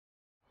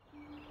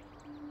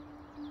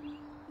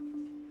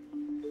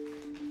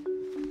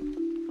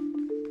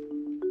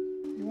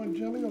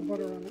grape jelly or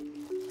butter on it?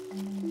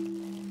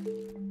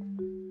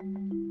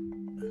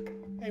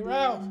 Hey,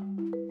 Ralph.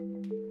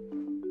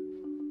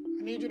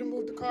 I need you to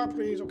move the car,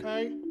 please,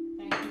 okay?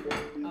 Thank you.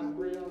 I'm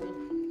really.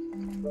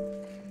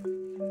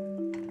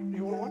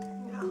 You want one?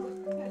 No.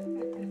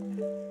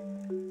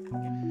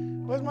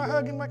 Where's my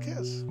hug and my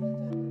kiss?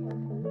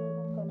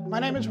 My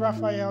name is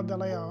Raphael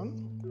DeLeon.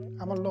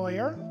 I'm a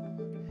lawyer,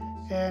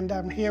 and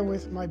I'm here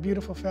with my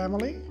beautiful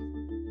family.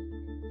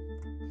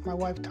 My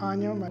wife,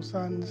 Tanya, my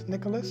sons,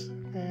 Nicholas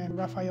and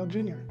Raphael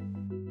Jr.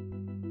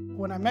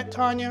 When I met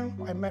Tanya,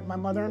 I met my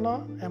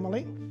mother-in-law,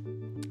 Emily,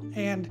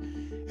 and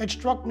it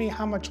struck me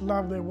how much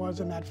love there was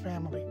in that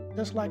family,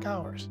 just like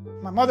ours.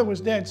 My mother was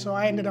dead, so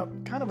I ended up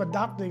kind of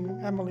adopting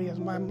Emily as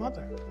my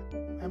mother.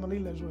 Emily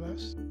lives with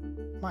us.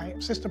 My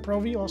sister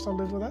Provi also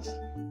lives with us.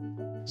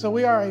 So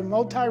we are a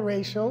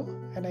multiracial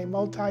and a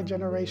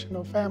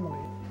multi-generational family.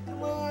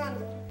 Come on,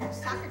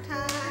 soccer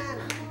time.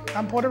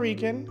 I'm Puerto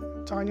Rican,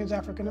 Tanya's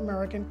African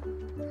American.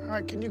 All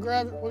right, can you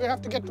grab it? We're gonna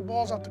have to get the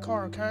balls out the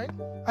car, okay?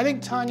 I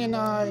think Tanya and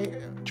I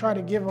try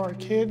to give our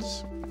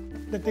kids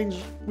the things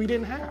we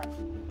didn't have.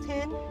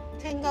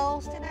 10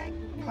 goals today?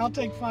 I'll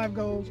take 5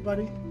 goals,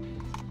 buddy.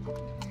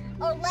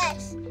 Or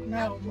less.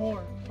 No,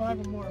 more.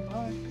 5 or more.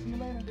 Bye. See you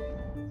later.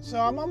 So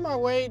I'm on my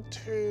way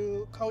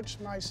to coach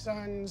my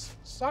son's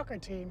soccer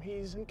team.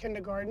 He's in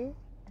kindergarten.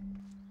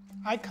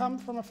 I come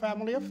from a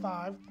family of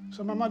 5.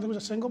 So my mother was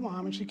a single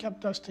mom, and she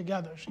kept us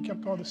together. She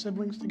kept all the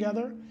siblings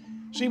together.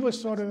 She was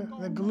sort of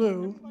the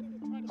glue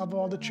of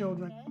all the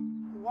children.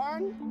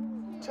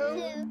 1,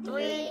 2,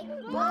 3,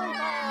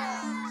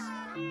 Bulldogs!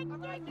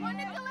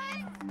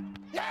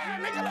 Yeah,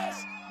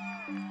 Nicholas!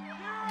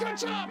 Good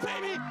job,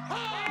 baby!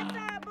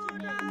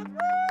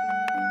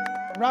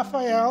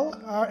 Raphael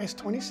is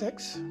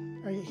 26.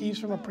 He's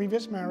from a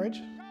previous marriage.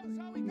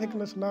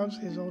 Nicholas loves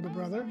his older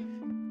brother.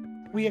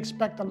 We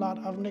expect a lot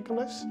of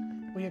Nicholas.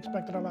 We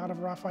expected a lot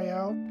of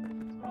Raphael.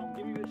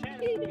 Give you a chance.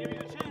 Give you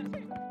a chance.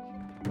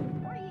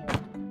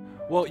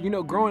 Well, you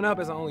know, growing up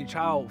as an only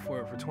child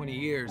for 20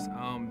 years,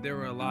 there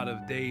were a lot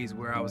of days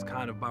where I was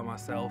kind of by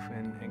myself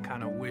and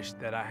kind of wished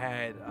that I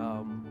had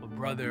a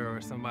brother or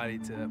somebody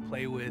to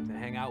play with and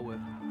hang out with.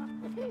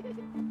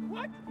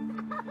 What?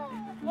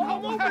 Oh,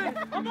 I'm open!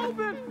 I'm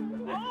open!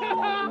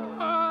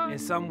 Oh. In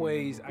some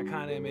ways, I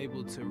kind of am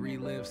able to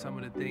relive some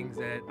of the things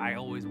that I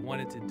always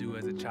wanted to do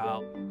as a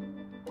child.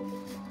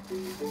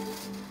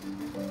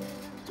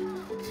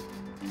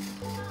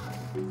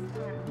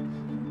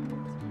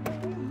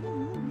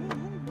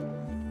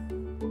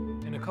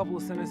 In a couple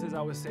of sentences,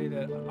 I would say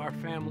that our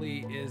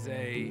family is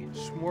a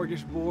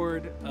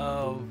smorgasbord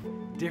of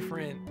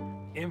different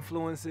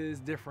influences,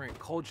 different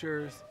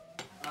cultures.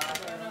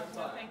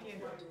 Thank you.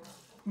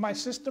 My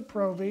sister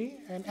Provi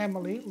and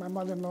Emily, my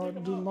mother-in-law,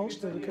 do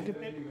most of the cooking.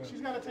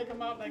 She's got to take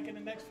them out like in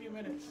the next few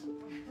minutes.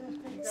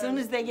 As soon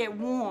as they get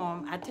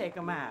warm, I take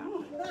them out.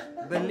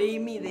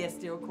 Believe me, they're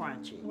still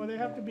crunchy. Well, they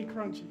have to be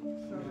crunchy,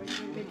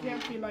 so they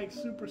can't be like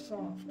super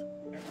soft.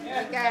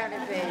 You got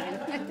it,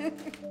 baby.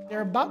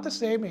 They're about the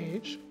same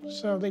age,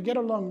 so they get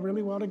along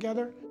really well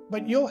together.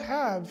 But you'll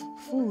have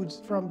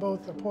foods from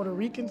both the Puerto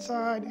Rican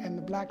side and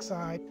the black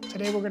side.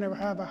 Today we're gonna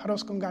have a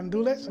arroz con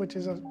gandules, which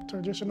is a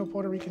traditional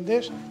Puerto Rican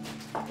dish.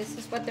 This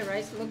is what the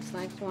rice looks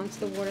like once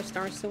the water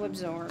starts to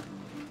absorb.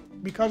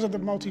 Because of the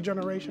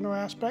multi-generational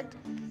aspect,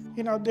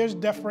 you know, there's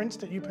deference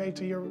that you pay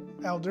to your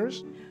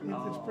elders.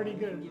 It's pretty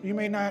good. You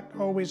may not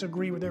always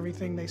agree with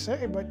everything they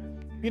say, but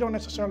you don't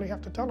necessarily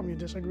have to tell them you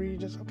disagree, you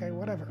just, okay,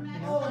 whatever. You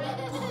know?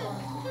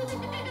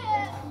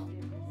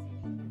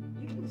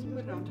 You can just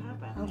put it on top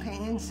of it. Okay,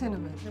 and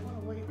cinnamon.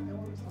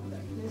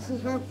 This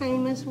is her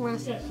famous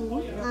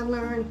recipe. I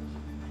learned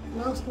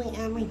mostly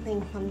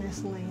everything from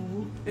this lady.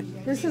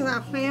 This is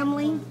our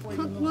family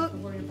cookbook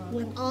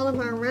with all of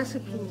our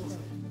recipes.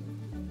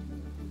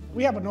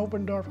 We have an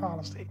open door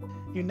policy.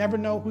 You never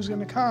know who's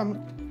gonna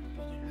come.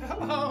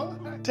 Hello.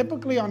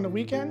 Typically on the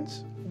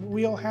weekends,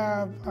 we'll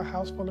have a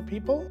house full of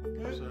people.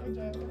 Good. Hey,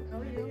 Jasmine. How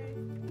are you?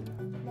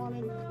 Good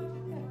morning.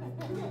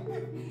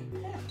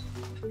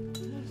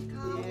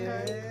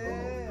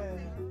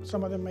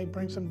 Some of them may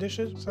bring some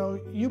dishes. So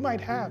you might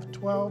have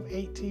 12,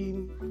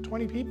 18,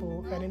 20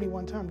 people at any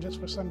one time just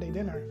for Sunday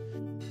dinner.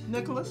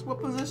 Nicholas, what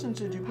position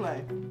did you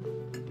play?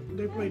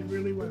 They played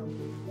really well.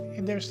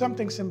 And there's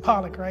something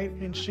symbolic, right,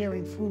 in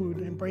sharing food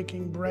and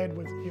breaking bread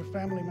with your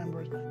family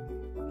members.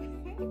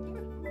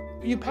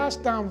 You pass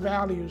down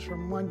values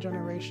from one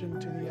generation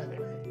to the other.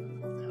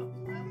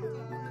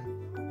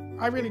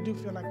 I really do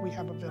feel like we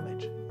have a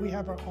village. We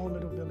have our own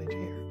little village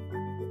here.